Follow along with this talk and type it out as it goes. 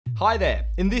Hi there,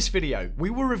 in this video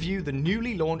we will review the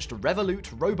newly launched Revolut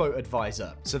Robo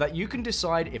Advisor so that you can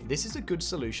decide if this is a good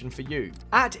solution for you.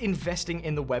 At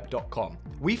investingintheweb.com,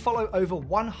 we follow over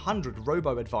 100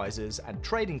 robo-advisors and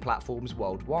trading platforms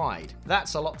worldwide.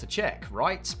 That's a lot to check,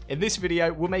 right? In this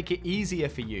video, we'll make it easier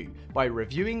for you by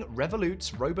reviewing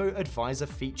Revolut's Robo-Advisor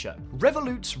feature.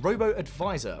 Revolut's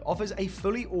Robo-Advisor offers a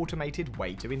fully automated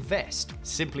way to invest.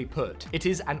 Simply put, it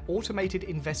is an automated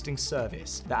investing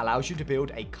service that allows you to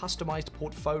build a customized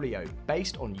portfolio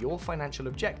based on your financial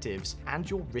objectives and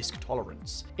your risk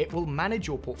tolerance. It will manage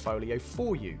your portfolio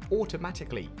for you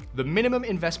automatically. The minimum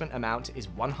investment amount is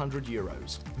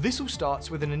 €100. This all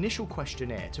starts with an initial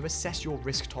questionnaire to assess your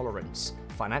risk tolerance,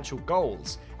 financial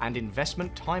goals, and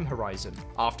investment time horizon.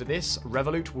 After this,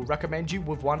 Revolut will recommend you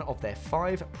with one of their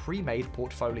 5 pre-made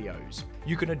portfolios.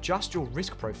 You can adjust your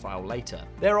risk profile later.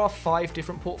 There are 5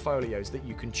 different portfolios that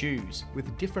you can choose,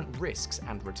 with different risks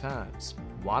and returns.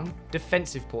 1.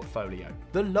 Defensive portfolio,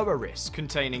 the lower risk,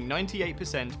 containing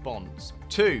 98% bonds.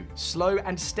 2. Slow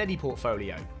and steady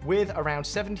portfolio, with around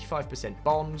 75%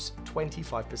 bonds,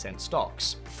 25%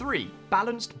 stocks. 3.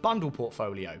 Balanced bundle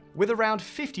portfolio, with around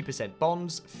 50%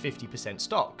 bonds, 50%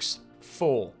 stocks.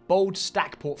 4. Bold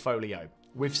stack portfolio,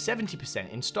 with 70%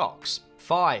 in stocks.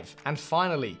 5. And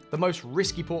finally, the most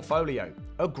risky portfolio,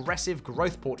 aggressive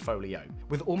growth portfolio,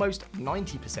 with almost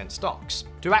 90% stocks.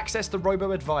 To access the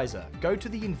Robo-Advisor, go to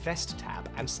the Invest tab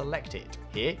and select it.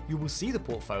 Here, you will see the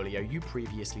portfolio you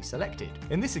previously selected.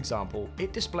 In this example,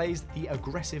 it displays the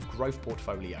aggressive growth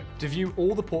portfolio. To view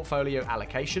all the portfolio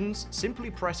allocations, simply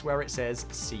press where it says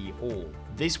See All.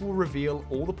 This will reveal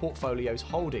all the portfolio's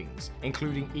holdings,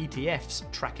 including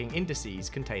ETFs tracking indices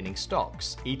containing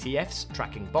stocks, ETFs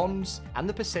tracking bonds, and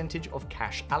the percentage of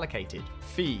cash allocated.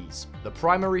 Fees. The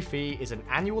primary fee is an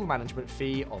annual management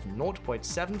fee of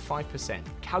 0.75%,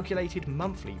 calculated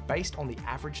monthly based on the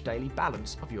average daily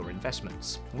balance of your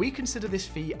investments. We consider this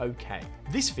fee okay.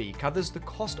 This fee covers the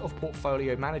cost of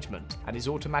portfolio management and is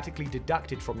automatically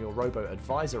deducted from your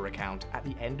Robo-Advisor account at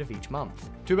the end of each month.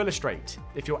 To illustrate,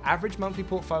 if your average monthly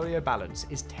portfolio balance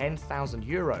is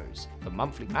 €10,000, the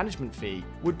monthly management fee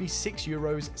would be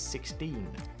 €6.16.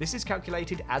 This is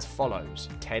calculated as follows: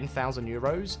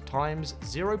 €10,000 times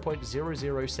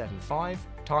 0.0075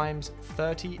 times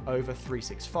 30 over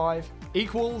 365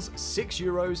 equals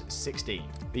 €6.16.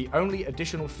 The only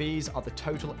additional fees are the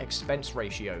total expense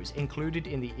ratios included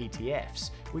in the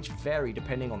ETFs, which vary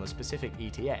depending on the specific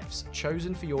ETFs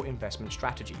chosen for your investment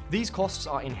strategy. These costs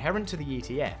are inherent to the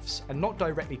ETFs and not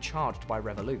directly charged by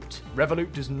Revolut.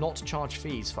 Revolut does not charge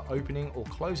fees for opening or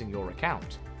closing your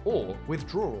account, or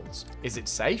withdrawals. Is it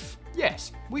safe?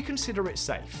 Yes, we consider it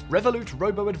safe. Revolut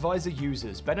Robo-Advisor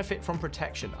users benefit from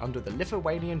protection under the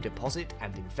Lithuanian Deposit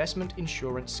and Investment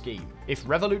Insurance Scheme. If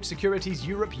Revolut Securities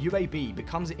Europe UAB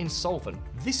becomes insolvent,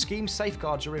 this scheme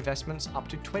safeguards your investments up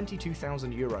to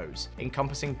 €22,000,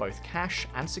 encompassing both cash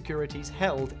and securities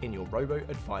held in your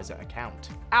Robo-Advisor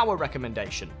account. Our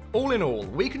recommendation. All in all,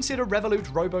 we consider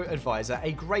Revolut Robo-Advisor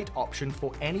a great option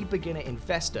for any beginner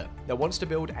investor that wants to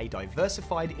build a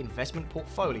diversified investment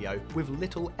portfolio with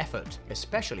little effort,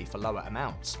 especially for lower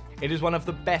amounts. It is one of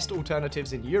the best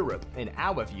alternatives in Europe, in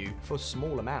our view, for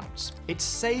small amounts. It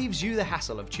saves you the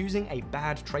hassle of choosing a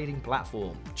bad trading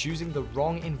platform, choosing the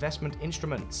wrong investment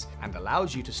instruments, and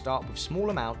allows you to start with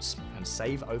small amounts and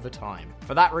save over time.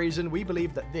 For that reason, we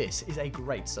believe that this is a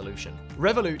great solution.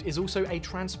 Revolut is also a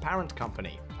transparent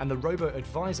company, and the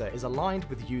Robo-Advisor is aligned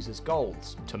with users'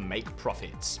 goals to make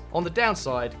profits. On the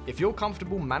downside, if you're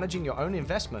comfortable managing your own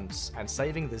investments and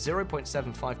saving the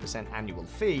 0.75% annual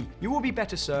fee, you will be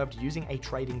better served using a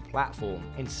trading platform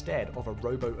instead of a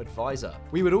Robo-Advisor.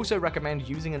 We would also recommend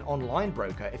using an online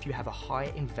broker if you have a high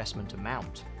investment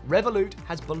amount. Revolut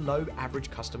has below average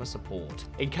customer support.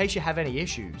 In case you have any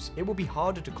issues, it will be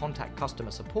harder to contact customer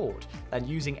support than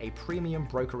using a premium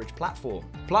brokerage platform.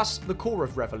 Plus, the core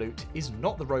of Revolut is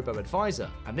not the Robo-Advisor,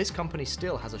 and this company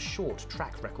still has a short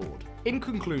track record. In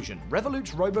conclusion,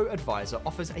 Revolut's Robo-Advisor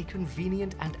offers a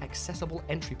convenient and accessible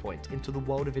entry point into the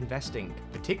world of investing,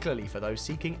 particularly for those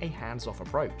seeking a hands-off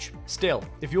approach. Still,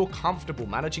 if you're comfortable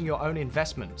managing your own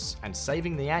investments and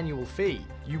saving the annual fee,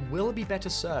 you will be better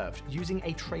served using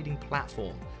a trading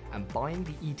platform and buying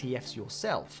the ETFs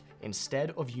yourself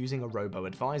instead of using a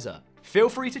Robo-Advisor. Feel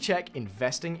free to check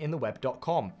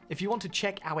investingintheweb.com if you want to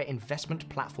check our investment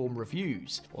platform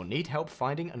reviews or need help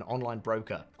finding an online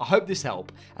broker. I hope this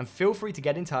helped, and feel free to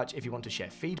get in touch if you want to share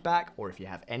feedback or if you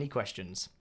have any questions.